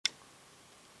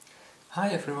Hi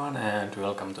everyone and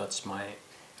welcome to my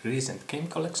recent game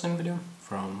collection video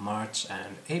from March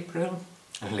and April.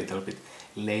 A little bit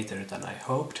later than I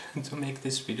hoped to make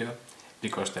this video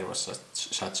because there was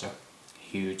such a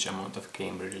huge amount of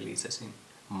game releases in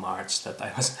March that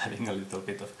I was having a little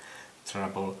bit of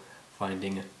trouble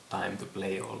finding time to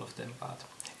play all of them. But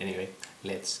anyway,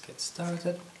 let's get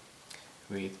started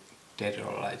with Dead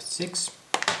or Alive 6,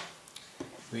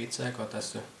 which I got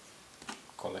as a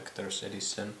collector's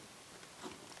edition.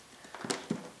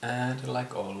 And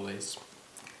like always,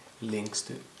 links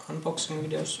to unboxing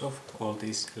videos of all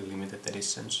these limited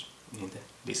editions in the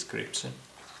description.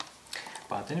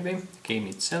 But anyway, game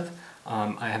itself,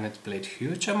 I haven't played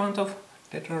huge amount of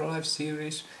Dead or Alive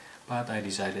series, but I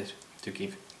decided to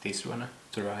give this one a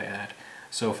try, and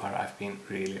so far I've been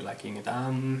really liking it.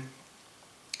 I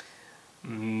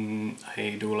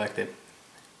do like the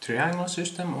triangle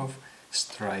system of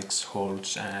strikes,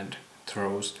 holds and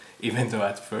throws, even though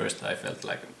at first I felt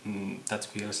like that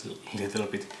feels a little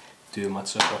bit too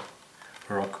much of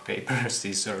a rock, paper,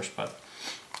 scissors, but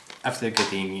after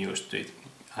getting used to it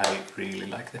I really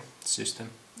like the system.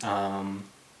 And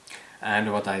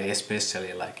what I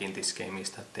especially like in this game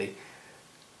is that they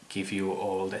give you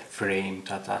all the frame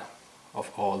data of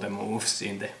all the moves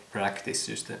in the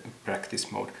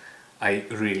practice mode. I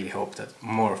really hope that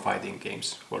more fighting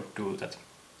games will do that.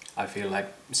 I feel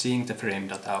like seeing the frame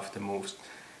data of the moves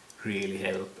really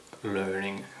help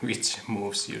learning which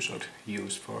moves you should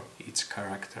use for each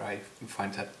character. I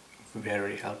find that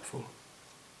very helpful.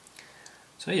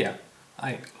 So yeah,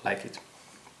 I like it.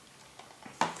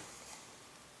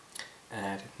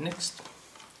 And next,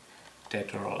 Dead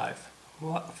or Alive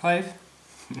 5.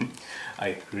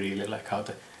 I really like how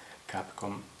the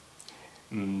Capcom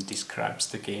describes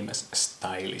the game as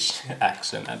stylish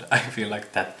action, and I feel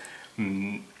like that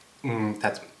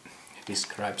that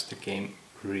describes the game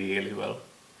really well.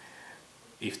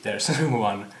 If there's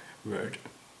one word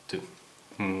to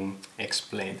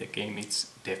explain the game,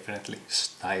 it's definitely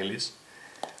stylish.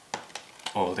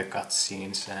 All the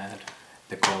cutscenes and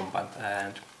the combat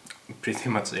and pretty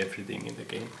much everything in the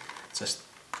game just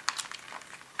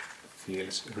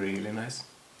feels really nice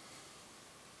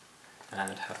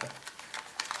and have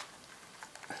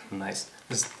a nice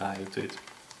style to it.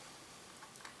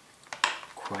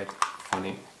 Quite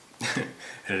funny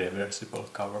reversible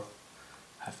cover.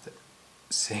 Have the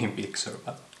same picture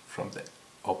but from the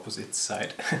opposite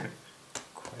side.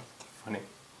 Quite funny.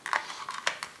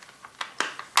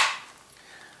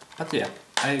 But yeah,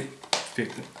 I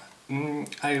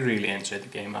really enjoy the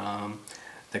game.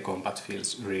 The combat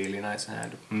feels really nice,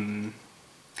 and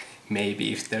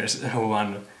maybe if there's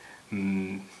one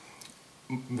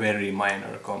very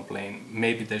minor complaint,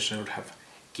 maybe they should have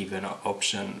given an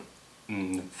option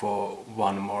for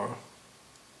one more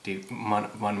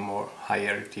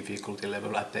higher difficulty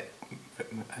level at the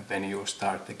when you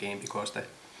start the game, because the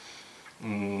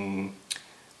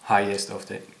highest of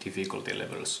the difficulty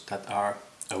levels that are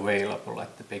available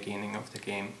at the beginning of the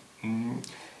game,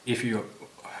 if you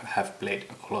have played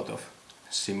a lot of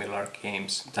similar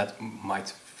games, that might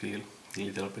feel a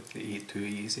little bit too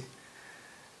easy.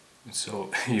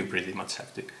 So you pretty much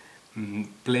have to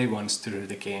play once through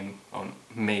the game on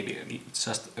maybe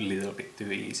just a little bit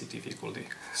too easy difficulty,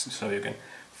 so you can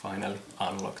finally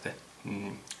unlock the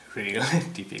real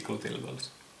difficulty levels.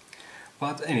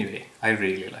 But anyway, I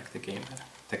really like the game.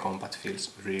 The combat feels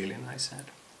really nice, and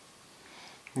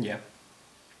yeah,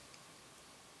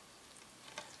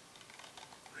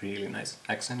 really nice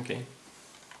action game.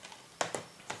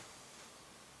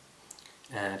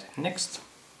 And next,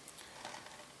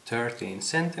 13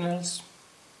 Sentinels.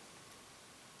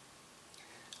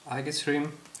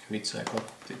 Xtreme, which I got,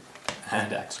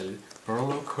 and actually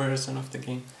Prologue version of the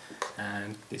game,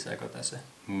 and this I got as a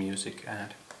music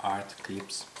and art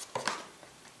clips.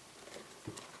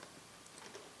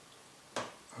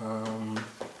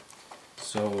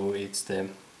 So it's the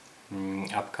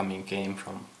upcoming game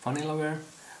from Vanillaware,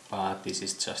 but this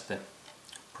is just the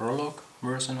Prologue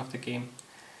version of the game.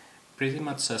 Pretty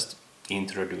much just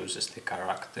introduces the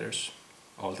characters,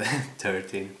 all the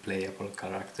 13 playable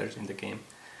characters in the game.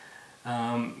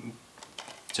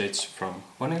 So it's from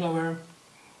Vanillaware,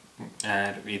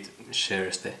 and it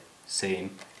shares the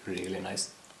same really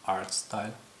nice art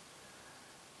style,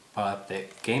 but the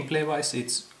gameplay wise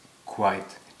it's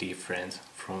quite different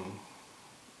from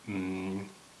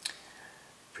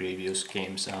previous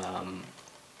games.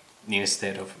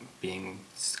 Instead of being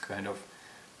this kind of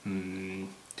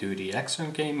 2D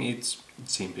action game, it's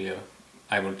simply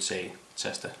I would say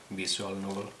just a visual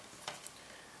novel.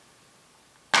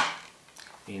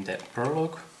 In the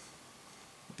Prologue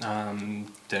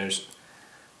there's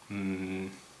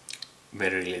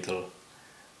very little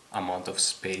amount of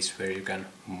space where you can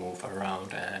move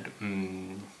around,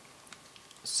 and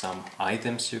some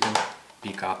items you can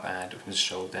pick up and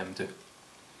show them to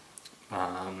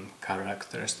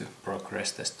characters to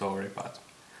progress the story. But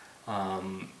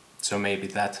so maybe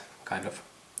that kind of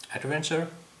adventure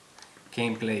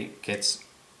gameplay gets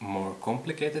more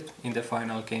complicated in the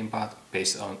final game, but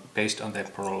based on the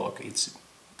prologue,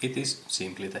 it is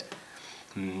simply the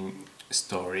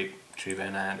story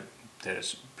driven, and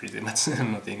there's pretty much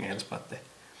nothing else but the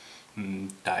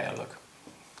dialogue.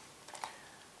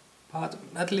 But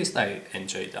at least I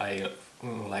enjoyed it. I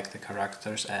like the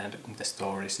characters and the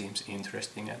story seems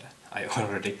interesting, and I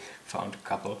already found a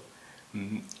couple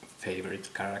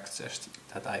favorite characters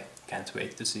that I can't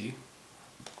wait to see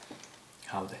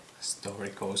how the story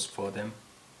goes for them.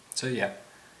 So yeah,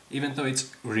 even though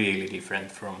it's really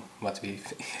different from what we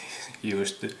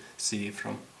used to see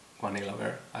from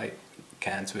Vanillaware, I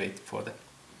can't wait for the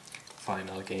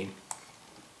final game.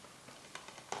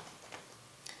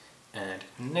 And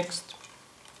next,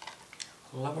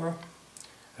 Lover,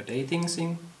 a dating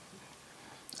sim.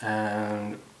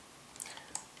 And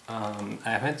I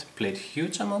haven't played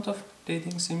huge amount of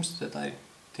dating sims that I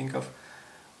think of,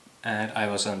 and I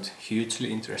wasn't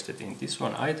hugely interested in this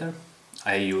one either.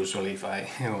 I usually, if I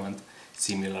want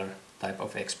similar type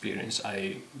of experience,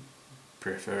 I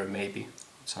prefer maybe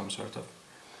some sort of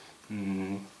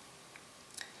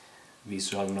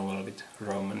visual novel with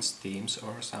romance themes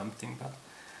or something, but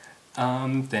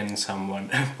then someone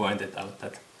pointed out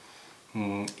that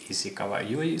Ishikawa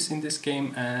Yui is in this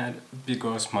game, and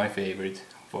because my favorite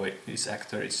voice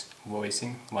actor is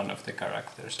voicing one of the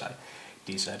characters, I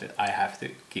decided I have to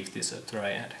give this a try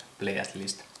and play at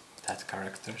least that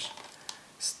character's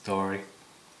story.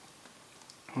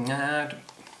 And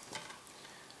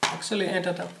actually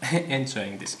ended up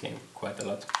enjoying this game quite a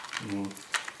lot.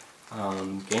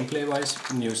 Gameplay wise,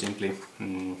 you simply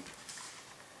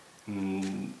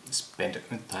spend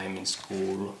time in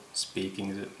school speaking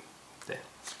to the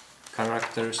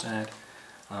characters,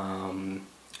 and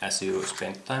as you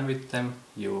spend time with them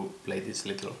you play this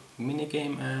little mini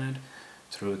game, and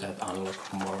through that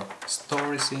unlock more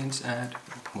story scenes and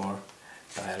more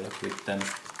dialogue with them.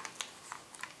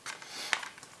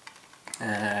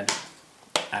 And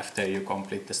after you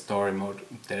complete the story mode,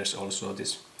 there's also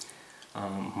this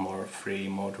more free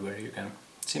mode where you can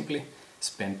simply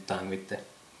spend time with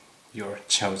your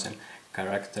chosen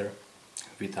character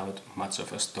without much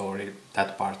of a story.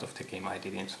 That part of the game I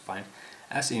didn't find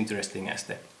as interesting as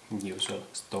the usual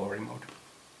story mode.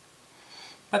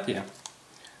 But yeah,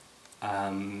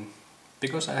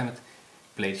 because I haven't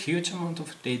played huge amount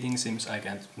of dating sims, I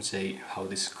can't say how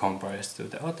this compares to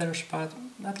the others, but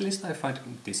at least I find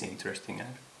this interesting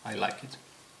and I like it.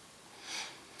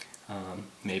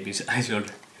 Maybe I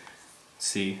should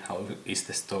see how is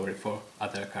the story for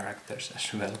other characters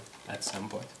as well at some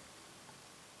point.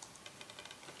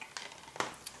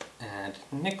 And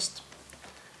next,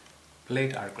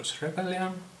 played Arcus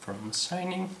Rebellion from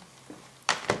Shining,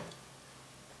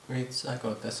 which I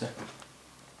got as a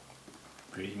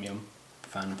premium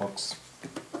fan box.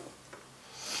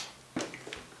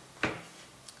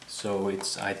 So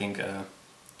it's, I think, a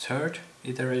third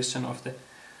iteration of the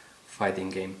fighting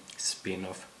game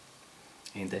spin-off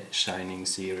in the Shining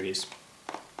series.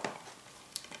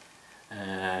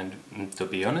 And to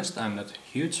be honest, I'm not a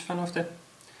huge fan of the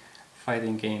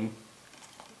fighting game.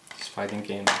 This fighting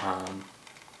game,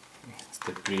 it's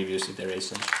the previous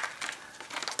iteration.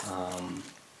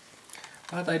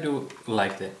 But I do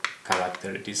like the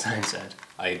character designs and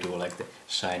I do like the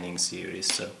Shining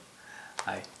series, so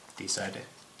I decided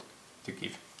to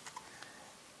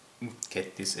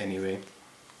get this anyway,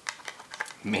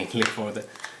 mainly for the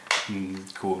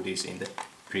goodies in the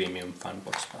premium fun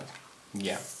box. But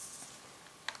yeah.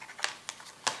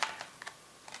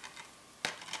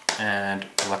 And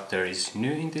what there is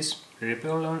new in this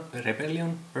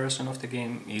Rebellion version of the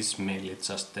game is mainly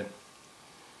just the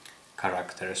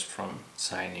characters from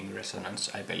Shining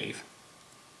Resonance, I believe.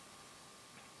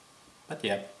 But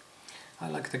yeah, I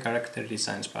like the character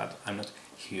designs, but I'm not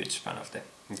a huge fan of the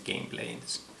gameplay in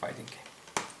this fighting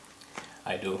game.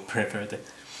 I do prefer the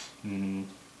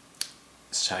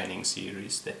Shining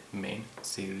series, the main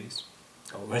series,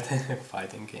 over the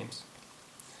fighting games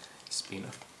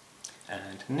spin-off.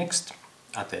 And next,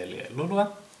 Atelier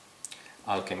Lulua,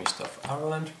 Alchemist of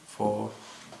Arland 4,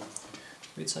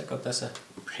 which I got as a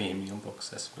premium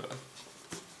box as well.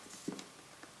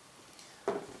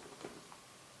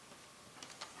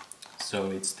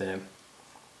 So it's the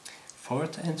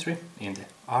fourth entry in the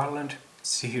Arland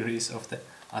series of the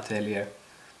Atelier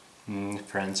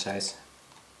franchise.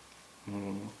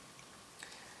 And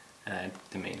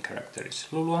the main character is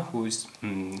Lulua, who is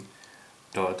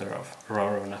daughter of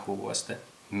Rorona, who was the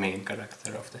main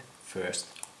character of the first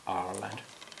Arland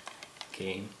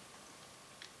game.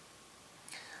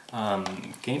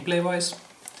 Gameplay wise,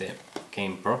 the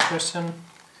game progression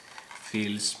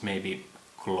feels maybe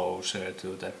closer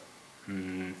to the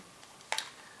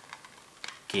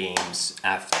games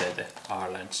after the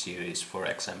Arland series, for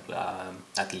example.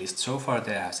 At least so far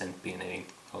there hasn't been any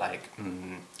like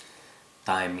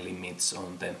time limits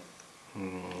on the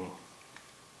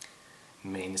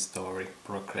main story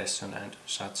progression and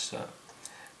such.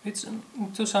 It's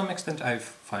to some extent I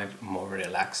find more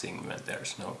relaxing when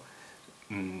there's no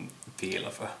feel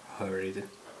of a hurry to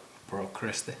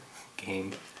progress the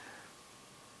game.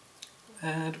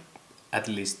 And at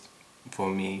least for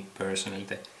me personally,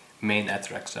 the main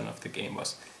attraction of the game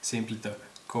was simply to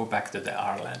go back to the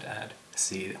Arland and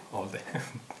see all the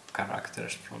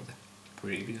characters from the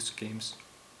previous games,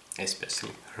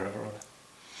 especially Rorona.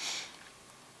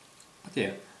 But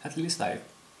yeah, at least I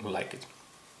like it.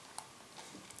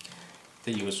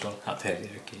 The usual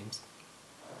Atelier games.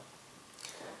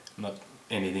 Not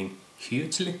anything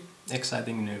hugely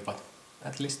exciting new, but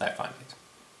at least I find it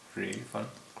really fun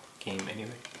game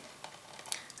anyway.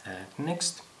 And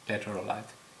next, Dead or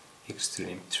Alive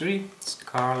Xtreme 3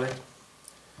 Scarlet,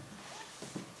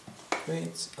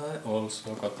 which I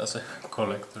also got as a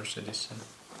collector's edition.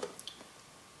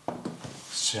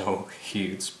 So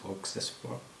huge boxes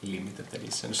for limited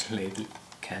editions lately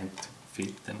can't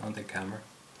fit them on the camera.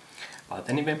 But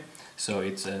anyway, so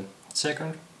it's a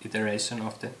second iteration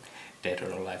of the Dead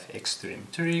or Alive Xtreme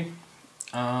 3,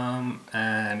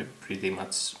 and pretty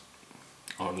much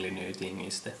only new thing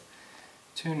is the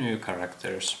 2 new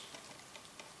characters,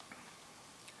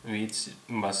 which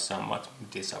was somewhat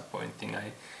disappointing.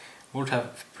 I would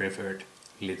have preferred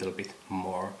a little bit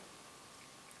more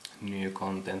new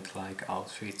content like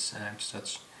outfits and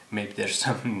such. Maybe there's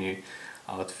some new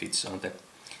outfits on the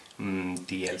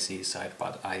DLC side,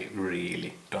 but I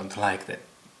really don't like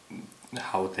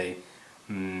how they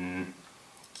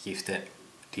give the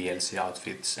DLC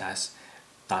outfits as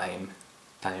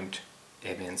timed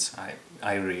events.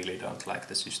 I really don't like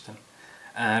the system,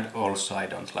 and also I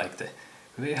don't like the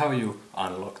way how you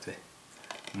unlock the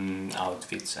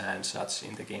outfits and such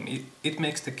in the game. It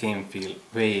makes the game feel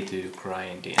way too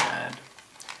grindy,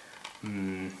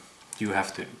 and you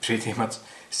have to pretty much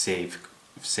save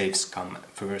scum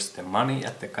first the money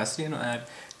at the casino, and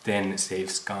then save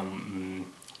scum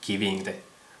giving the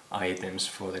items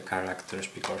for the characters,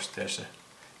 because there's a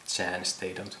chance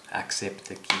they don't accept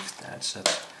the gift and such.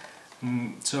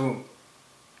 So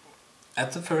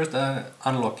at the first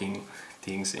unlocking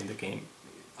things in the game,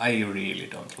 I really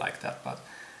don't like that, but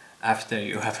after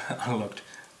you have unlocked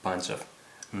a bunch of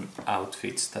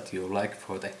outfits that you like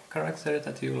for the character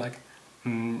that you like,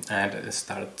 and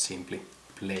start simply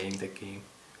playing the game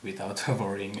without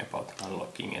worrying about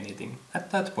unlocking anything,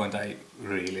 at that point I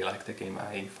really like the game.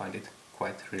 I find it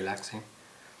quite relaxing.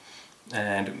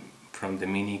 And from the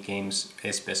mini games,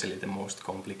 especially the most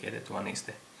complicated one is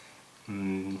the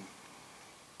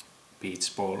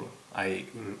beach ball. I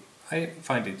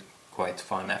find it quite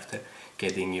fun after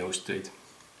getting used to it.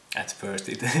 At first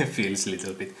it feels a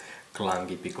little bit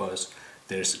clunky because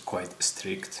there's quite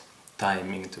strict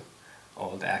timing to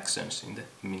all the actions in the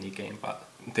mini game, but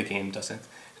the game doesn't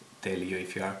tell you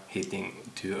if you are hitting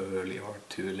too early or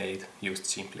too late. You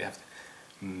simply have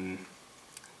to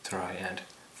try and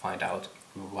find out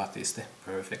what is the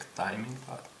perfect timing,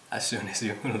 but as soon as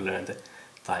you learn the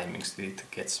timings, it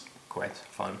gets quite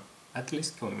fun, at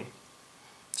least for me.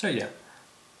 So yeah,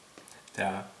 there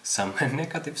are some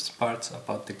negative parts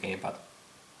about the game, but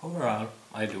overall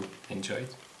I do enjoy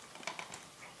it.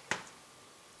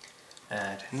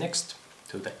 And next,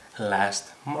 to the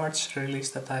last March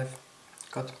release that I've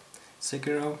got,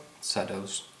 Sekiro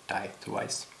Shadows Die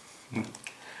Twice.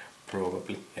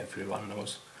 Probably everyone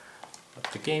knows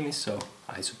what the game is, so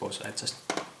I suppose I just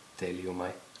tell you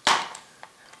my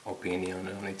opinion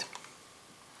on it.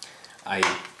 I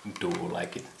do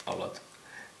like it a lot.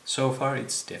 So far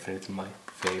it's definitely my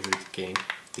favorite game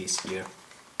this year.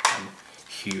 I'm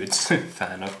a huge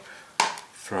fan of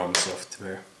From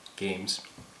Software games.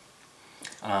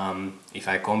 If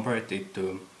I compare it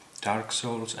to Dark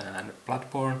Souls and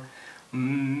Bloodborne,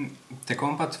 the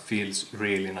combat feels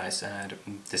really nice and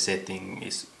the setting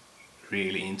is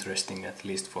really interesting, at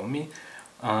least for me.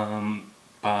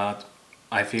 But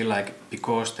I feel like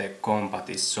because the combat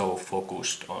is so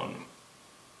focused on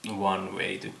one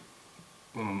way to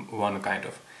one kind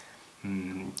of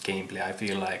gameplay, I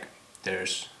feel like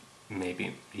there's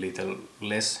maybe little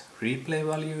less replay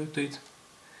value to it.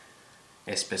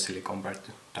 especially compared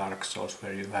to Dark Souls,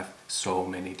 where you have so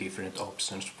many different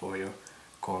options for your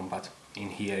combat. In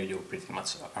here you pretty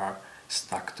much are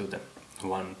stuck to the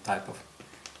one type of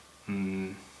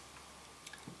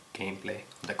gameplay,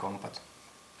 the combat.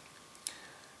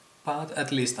 But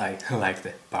at least I like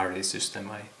the parry system.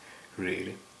 I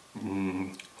really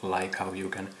like how you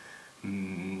can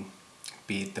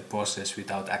beat the bosses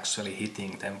without actually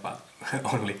hitting them, but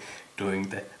only doing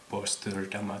the posture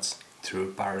damage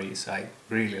through parries. I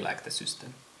really like the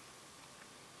system.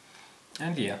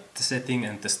 And yeah, the setting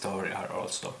and the story are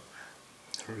also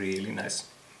really nice.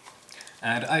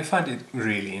 And I find it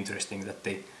really interesting that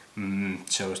they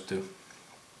chose to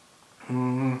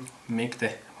make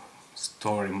the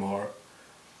story more,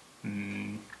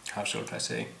 how should I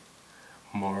say,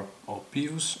 more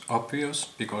obvious,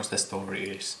 because the story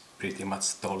is pretty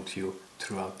much told you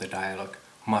throughout the dialogue,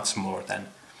 much more than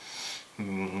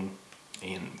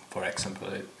in, for example,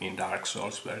 in Dark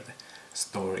Souls, where the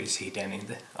story is hidden in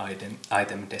the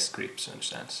item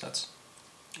descriptions and such.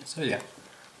 So yeah,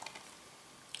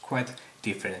 quite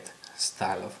different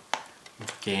style of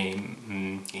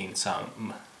game in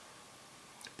some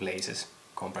places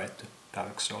compared to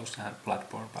Dark Souls and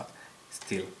Bloodborne, but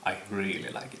still I really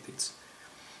like it.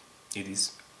 It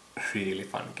is a really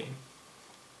fun game.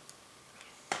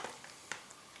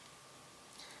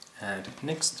 And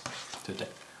next to the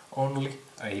only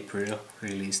April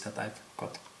release that I've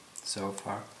got so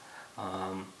far,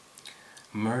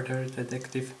 Murder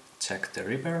Detective Jack the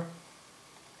Ripper,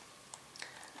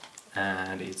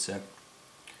 and it's a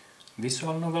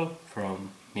visual novel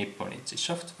from Nipponichi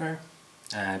Software,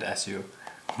 and as you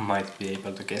might be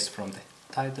able to guess from the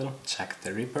title, Jack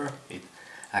the Ripper, it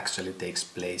actually takes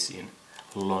place in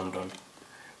London,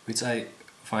 which I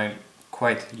find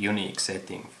quite unique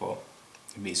setting for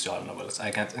visual novels.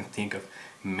 I can't think of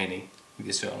many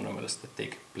visual novels that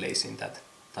take place in that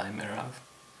time era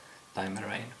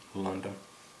in London.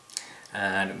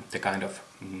 And the kind of,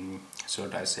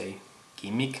 should I say,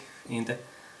 gimmick in the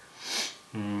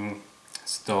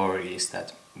story is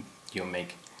that you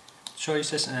make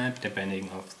choices, and depending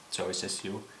on choices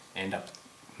you end up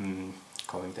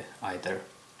going the either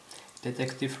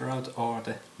detective route or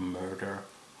the murderer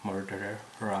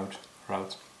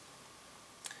route.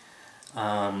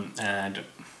 And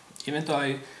even though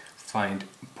I find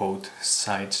both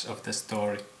sides of the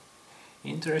story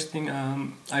interesting,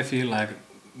 I feel like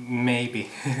maybe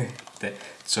the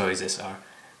choices are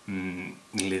a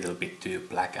little bit too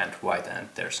black and white, and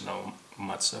there's no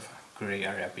much of gray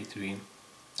area between.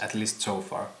 At least so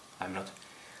far, I'm not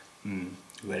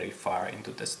very far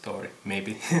into the story.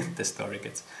 Maybe the story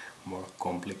gets more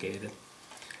complicated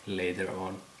later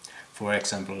on. For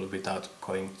example, without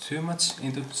going too much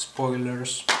into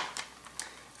spoilers,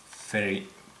 very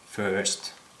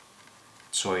first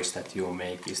choice that you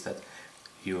make is that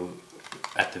you,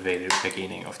 at the very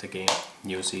beginning of the game,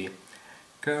 you see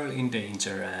girl in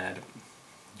danger, and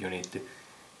you need to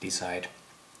decide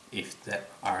if the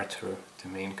Arthur, the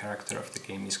main character of the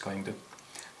game, is going to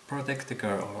protect the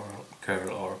girl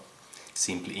or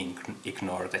simply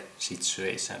ignore the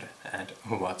situation and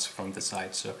watch from the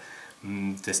side. So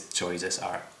the choices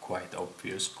are quite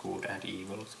obvious, good and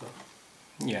evil. So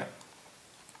yeah,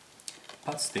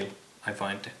 but still I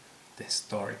find the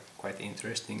story quite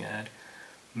interesting,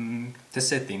 and the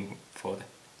setting for the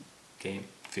game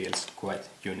feels quite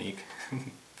unique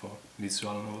for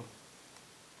visual novel.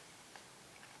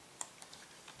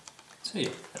 So yeah,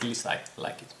 at least I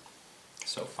like it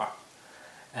so far.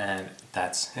 And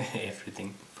that's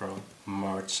everything from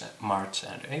March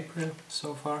and April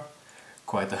so far.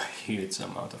 Quite a huge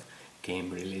amount of game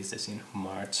releases in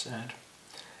March, and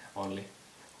only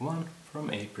one from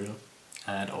April,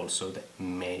 and also the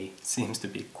May seems to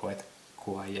be quite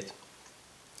quiet.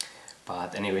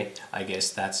 But anyway, I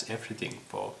guess that's everything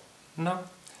for now.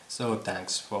 So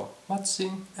thanks for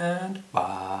watching, and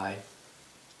bye!